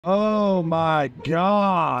Oh my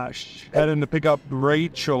gosh. Heading to pick up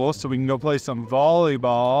Rachel so we can go play some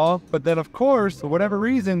volleyball. But then of course, for whatever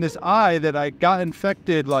reason, this eye that I got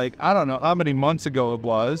infected like, I don't know how many months ago it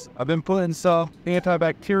was. I've been putting some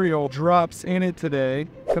antibacterial drops in it today.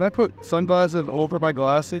 Can I put sunglasses over my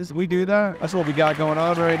glasses? We do that? That's what we got going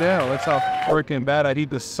on right now. That's how freaking bad I need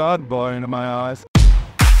the sun blowing into my eyes.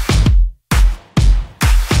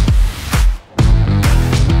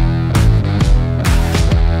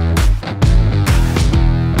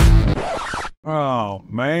 Oh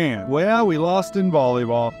man. Well, we lost in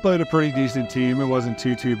volleyball. Played a pretty decent team. It wasn't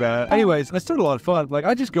too bad. Anyways, I still had a lot of fun. Like,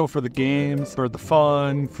 I just go for the games, for the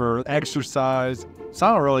fun, for exercise. So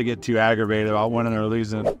I don't really get too aggravated about winning or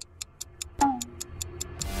losing.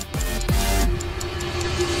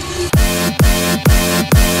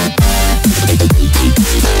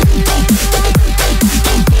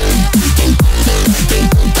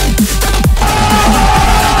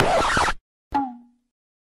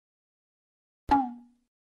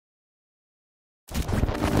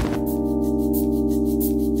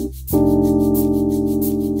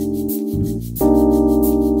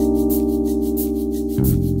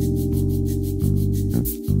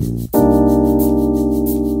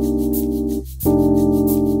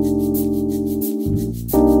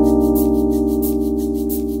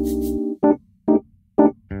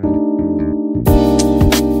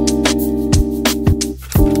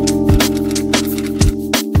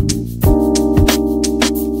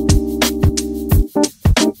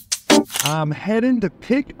 I'm heading to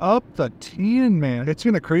pick up the tan, man. It's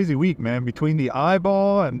been a crazy week, man. Between the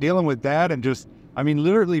eyeball and dealing with that and just, I mean,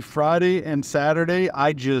 literally Friday and Saturday,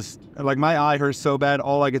 like my eye hurts so bad,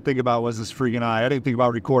 all I could think about was this freaking eye. I didn't think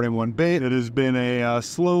about recording one bit. It has been a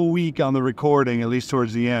slow week on the recording, at least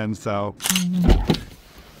towards the end, so.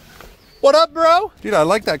 What up, bro? Dude, I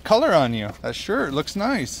like that color on you. That shirt looks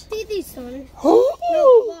nice. See these socks?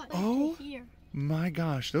 Oh my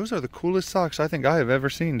gosh, those are the coolest socks I think I have ever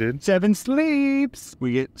seen, dude. 7 sleeps.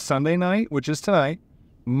 We get Sunday night, which is tonight,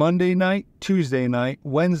 Monday night, Tuesday night,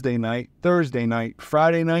 Wednesday night, Thursday night,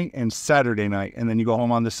 Friday night, and Saturday night. And then you go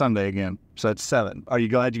home on the Sunday again. So that's 7. Are you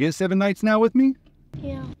glad you get 7 nights now with me?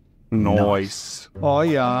 Yeah. Nice. Oh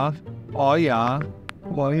yeah. Oh yeah.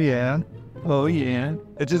 Oh yeah. Oh yeah.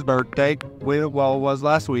 It's his birthday. Well, it was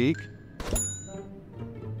last week.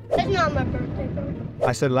 It's not my birthday, bro.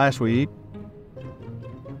 I said last week.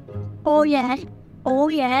 Oh yeah. Oh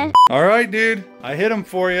yeah. All right, dude. I hit them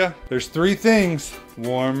for you. There's 3 things.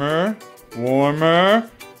 Warmer, warmer,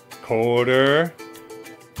 colder,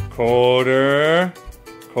 colder,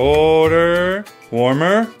 colder,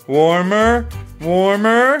 warmer, warmer,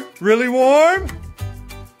 warmer, really warm.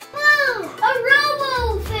 Whoa, a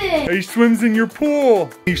Robo fish. He swims in your pool.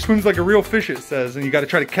 He swims like a real fish, it says, and you got to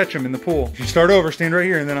try to catch him in the pool. You start over, stand right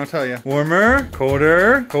here, and then I'll tell you. Warmer,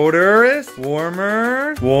 colder, colderest,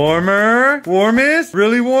 warmer, warmer, warmest,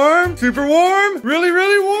 really warm, super warm, really,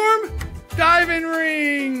 really warm. Diving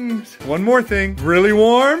rings. One more thing. Really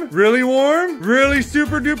warm, really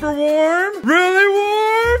super duper warm, really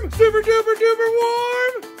warm, super duper duper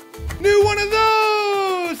warm. New one of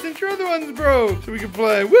those since your other one's broke, so we can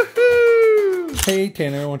play. Woohoo! Hey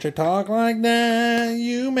Tanner, won't you talk like that?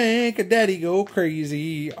 You make a daddy go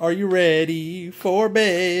crazy. Are you ready for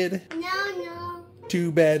bed? No.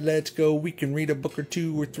 Too bad, let's go. We can read a book or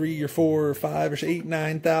 2 or 3 or 4 or 5 or 8,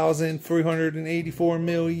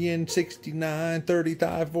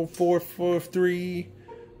 9,384,069,35,443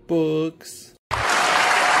 books.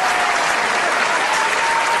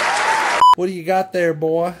 What do you got there,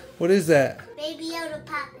 boy? What is that? Baby Yoda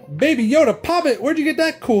Poppet. Baby Yoda Poppet. Where'd you get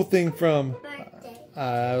that cool thing from? Birthday.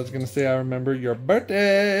 I was gonna say I remember your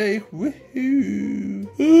birthday. Woohoo!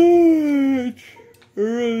 It's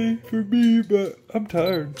early for me, but I'm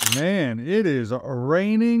tired. Man, it is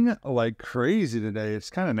raining like crazy today. It's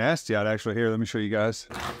kind of nasty out actually. Here, let me show you guys.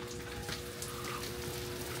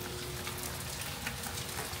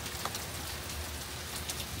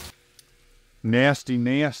 Nasty,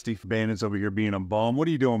 nasty. Bandits over here being a bum. What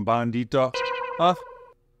are you doing, Bandita? Huh?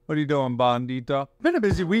 What are you doing, Bandita? Been a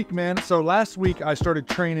busy week, man. So last week I started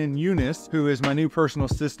training Eunice, who is my new personal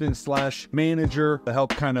assistant slash manager to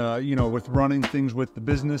help kind of, you know, with running things with the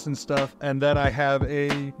business and stuff. And then I have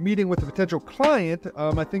a meeting with a potential client,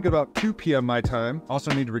 I think about 2 p.m. my time.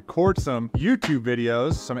 Also need to record some YouTube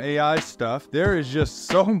videos, some AI stuff. There is just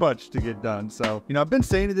so much to get done. So, you know, I've been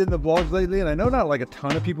saying it in the vlogs lately, and I know not like a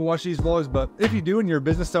ton of people watch these vlogs, but if you do and you're a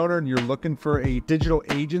business owner and you're looking for a digital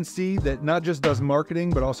agency that not just does marketing,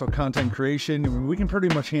 but also also content creation. I mean, we can pretty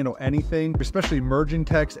much handle anything, especially emerging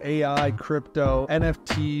techs, AI, crypto,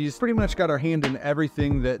 NFTs. Pretty much got our hand in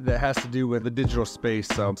everything that has to do with the digital space.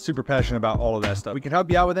 So I'm super passionate about all of that stuff. We can help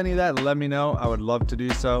you out with any of that. Let me know. I would love to do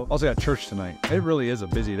so. Also got church tonight. It really is a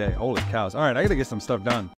busy day. Holy cows. All right, I gotta get some stuff done.